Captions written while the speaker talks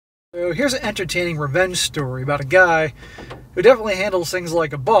So here's an entertaining revenge story about a guy who definitely handles things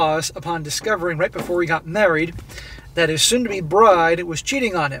like a boss upon discovering right before he got married that his soon-to-be bride was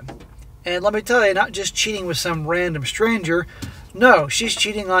cheating on him. And let me tell you, not just cheating with some random stranger, no, she's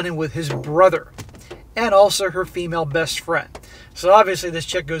cheating on him with his brother and also her female best friend. So obviously this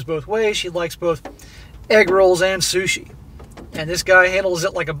chick goes both ways. She likes both egg rolls and sushi. And this guy handles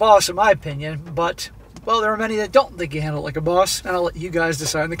it like a boss in my opinion, but well, there are many that don't think he handled it like a boss, and I'll let you guys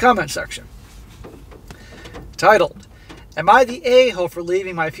decide in the comment section. Titled, Am I the a-hole for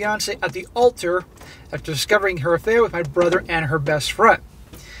leaving my fiancée at the altar after discovering her affair with my brother and her best friend?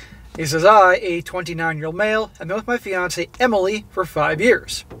 He says, I, a 29-year-old male, have been with my fiancée Emily for 5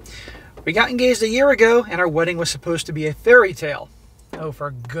 years. We got engaged a year ago, and our wedding was supposed to be a fairy tale. Oh, for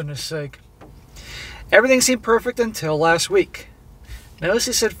goodness sake. Everything seemed perfect until last week. Notice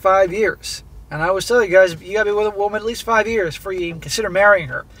he said 5 years. And I always tell you guys, you gotta be with a woman at least 5 years before you even consider marrying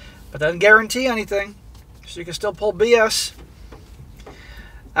her. But that doesn't guarantee anything, so you can still pull BS.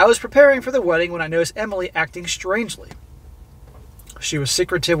 I was preparing for the wedding when I noticed Emily acting strangely. She was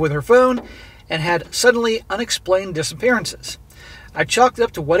secretive with her phone and had suddenly unexplained disappearances. I chalked it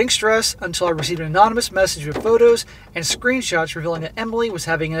up to wedding stress until I received an anonymous message with photos and screenshots revealing that Emily was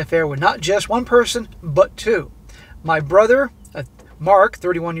having an affair with not just one person, but two. My brother, Mark,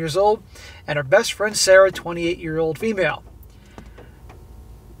 31 years old, and her best friend Sarah, 28-year-old female.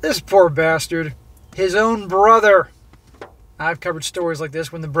 This poor bastard. His own brother. I've covered stories like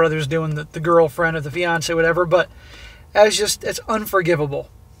this when the brother's doing the girlfriend or the fiance, whatever, but it's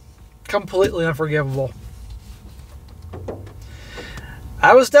unforgivable. Completely unforgivable.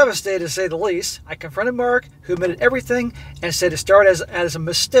 I was devastated to say the least. I confronted Mark, who admitted everything and said it started as a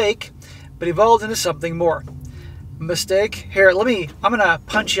mistake, but evolved into something more. Mistake? Here, I'm going to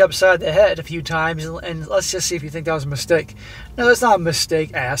punch you upside the head a few times and let's just see if you think that was a mistake. No, that's not a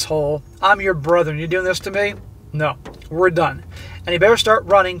mistake, asshole. I'm your brother and you're doing this to me? No, we're done. And you better start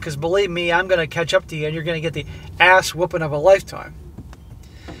running because believe me, I'm going to catch up to you and you're going to get the ass whooping of a lifetime.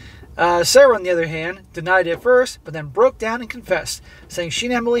 Sarah, on the other hand, denied it at first, but then broke down and confessed, saying she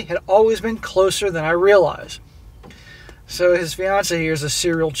and Emily had always been closer than I realized. So his fiancée here is a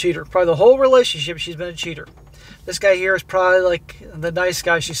serial cheater. Probably the whole relationship she's been a cheater. This guy here is probably like the nice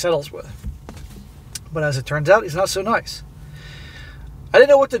guy she settles with. But as it turns out, he's not so nice. I didn't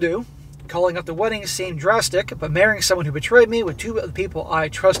know what to do. Calling up the wedding seemed drastic, but marrying someone who betrayed me with two of the people I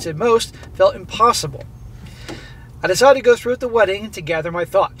trusted most felt impossible. I decided to go through with the wedding to gather my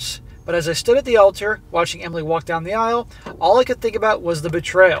thoughts. But as I stood at the altar, watching Emily walk down the aisle, all I could think about was the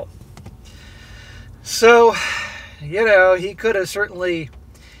betrayal. So, he could have certainly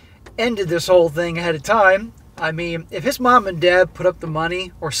ended this whole thing ahead of time. I mean, if his mom and dad put up the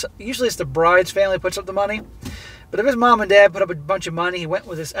money, or usually it's the bride's family puts up the money, but if his mom and dad put up a bunch of money, he went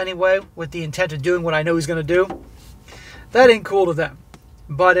with this anyway, with the intent of doing what I know he's going to do, that ain't cool to them.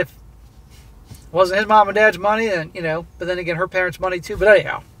 But if it wasn't his mom and dad's money, then, but then again, her parents' money too, but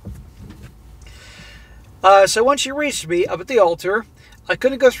anyhow. So once she reached me up at the altar, I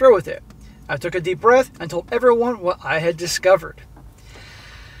couldn't go through with it. I took a deep breath and told everyone what I had discovered.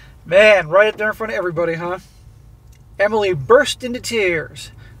 Man, right up there in front of everybody, huh? Emily burst into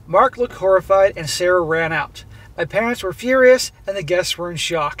tears. Mark looked horrified and Sarah ran out. My parents were furious and the guests were in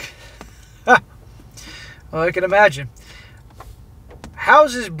shock. Well, I can imagine.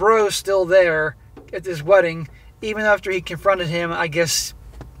 How's his bro still there at this wedding, even after he confronted him, I guess,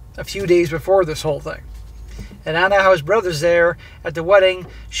 a few days before this whole thing? And I know how his brother's there at the wedding,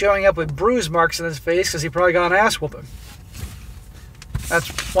 showing up with bruise marks on his face because he probably got an ass whooping.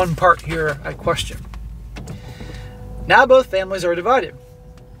 That's one part here I question. Now both families are divided.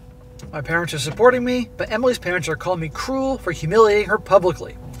 My parents are supporting me, but Emily's parents are calling me cruel for humiliating her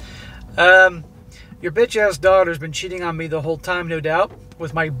publicly. Your bitch-ass daughter's been cheating on me the whole time, no doubt,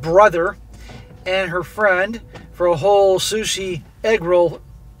 with my brother and her friend for a whole sushi egg roll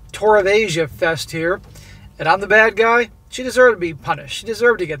tour of Asia fest here. And I'm the bad guy? She deserved to be punished. She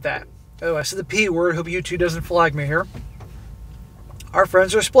deserved to get that. Oh, I said the P word. Hope YouTube doesn't flag me here. Our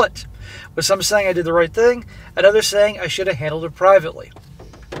friends are split, with some saying I did the right thing, and others saying I should have handled it privately.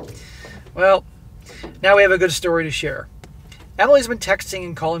 Well, now we have a good story to share. Emily's been texting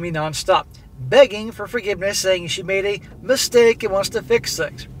and calling me nonstop, begging for forgiveness, saying she made a mistake and wants to fix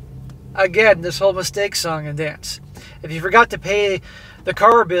things. Again, this whole mistake song and dance. If you forgot to pay the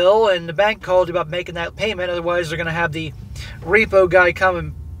car bill and the bank called you about making that payment, otherwise they're going to have the repo guy come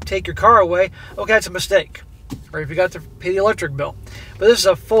and take your car away, okay, it's a mistake. Or if you got to pay the electric bill. But this is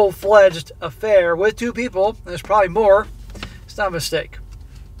a full-fledged affair with two people, and there's probably more. It's not a mistake.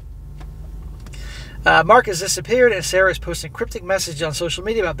 Mark has disappeared, and Sarah is posting cryptic messages on social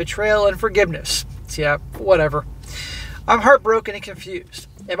media about betrayal and forgiveness. So yeah, whatever. I'm heartbroken and confused.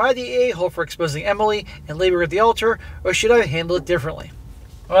 Am I the a-hole for exposing Emily and leaving her at the altar, or should I handle it differently?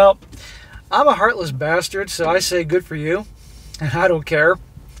 Well, I'm a heartless bastard, so I say good for you. And I don't care.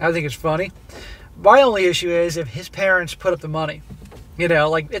 I think it's funny. My only issue is if his parents put up the money. You know,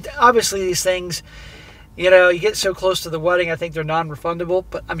 like, obviously these things, you know, you get so close to the wedding, I think they're non-refundable.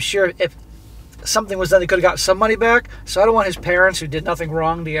 But I'm sure if something was done, they could have got some money back. So I don't want his parents, who did nothing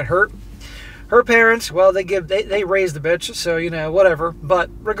wrong, to get hurt. Her parents, well, they raised the bitch, so, you know, whatever. But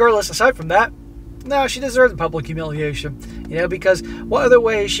regardless, aside from that, no, she deserved the public humiliation. You know, because what other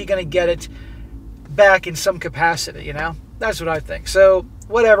way is she going to get it back in some capacity, you know? That's what I think. So,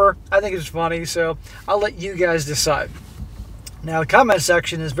 whatever. I think it's funny, so I'll let you guys decide. Now, the comment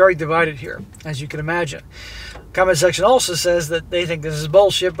section is very divided here, as you can imagine. Comment section also says that they think this is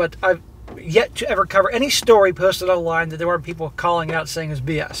bullshit, but I've yet to ever cover any story posted online that there weren't people calling out saying it's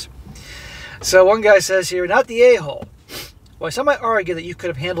BS. So one guy says here, not the a-hole. While some might argue that you could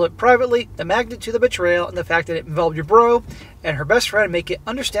have handled it privately, the magnitude of the betrayal and the fact that it involved your bro and her best friend make it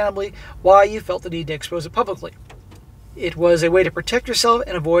understandably why you felt the need to expose it publicly. It was a way to protect yourself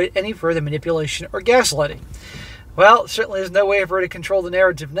and avoid any further manipulation or gaslighting. Well, certainly there's no way for her to control the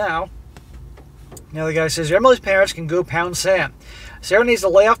narrative now. Now the guy says, Emily's parents can go pound sand. Sarah needs to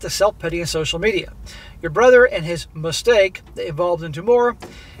lay off the self-pity and social media. Your brother and his mistake that evolved into more.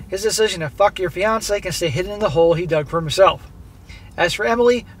 His decision to fuck your fiancé can stay hidden in the hole he dug for himself. As for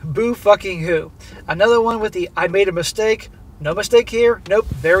Emily, boo fucking who. Another one with the I made a mistake. No mistake here. Nope,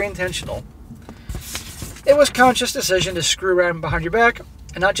 very intentional. It was conscious decision to screw around behind your back,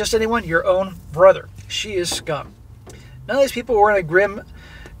 and not just anyone, your own brother. She is scum. None of these people were in a grim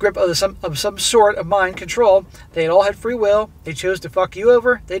grip of some sort of mind control. They had all had free will. They chose to fuck you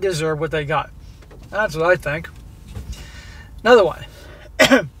over. They deserve what they got. That's what I think. Another one.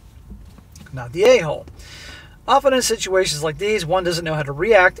 Not the a-hole. Often in situations like these, one doesn't know how to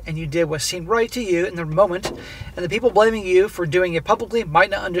react, and you did what seemed right to you in the moment, and the people blaming you for doing it publicly might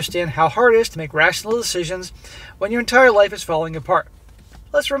not understand how hard it is to make rational decisions when your entire life is falling apart.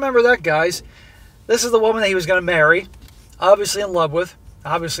 Let's remember that, guys. This is the woman that he was going to marry, obviously in love with,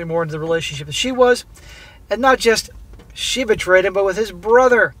 obviously more into the relationship than she was, and not just she betrayed him, but with his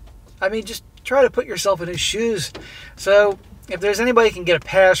brother. I mean, just try to put yourself in his shoes. So, if there's anybody who can get a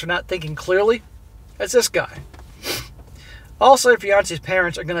pass for not thinking clearly, it's this guy. Also, if fiance's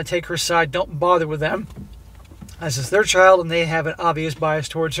parents are going to take her side, don't bother with them, as it's their child and they have an obvious bias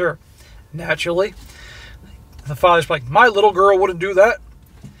towards her. Naturally, the father's like, my little girl wouldn't do that.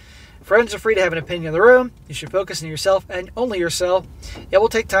 Friends are free to have an opinion of their own. You should focus on yourself and only yourself. It will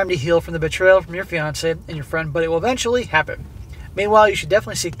take time to heal from the betrayal from your fiancé and your friend, but it will eventually happen. Meanwhile, you should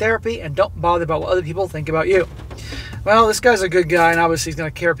definitely seek therapy and don't bother about what other people think about you. Well, this guy's a good guy, and obviously he's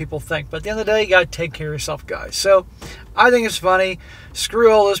going to care what people think. But at the end of the day, you got to take care of yourself, guys. So, I think it's funny.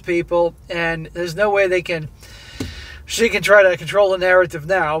 Screw all those people, and there's no way she can try to control the narrative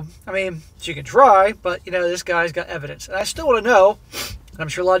now. I mean, she can try, but, you know, this guy's got evidence. And I still want to know, and I'm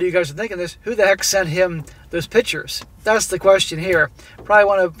sure a lot of you guys are thinking this, who the heck sent him those pictures? That's the question here. I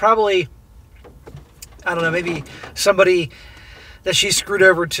don't know, maybe somebody that she screwed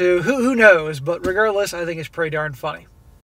over to. Who knows? But regardless, I think it's pretty darn funny.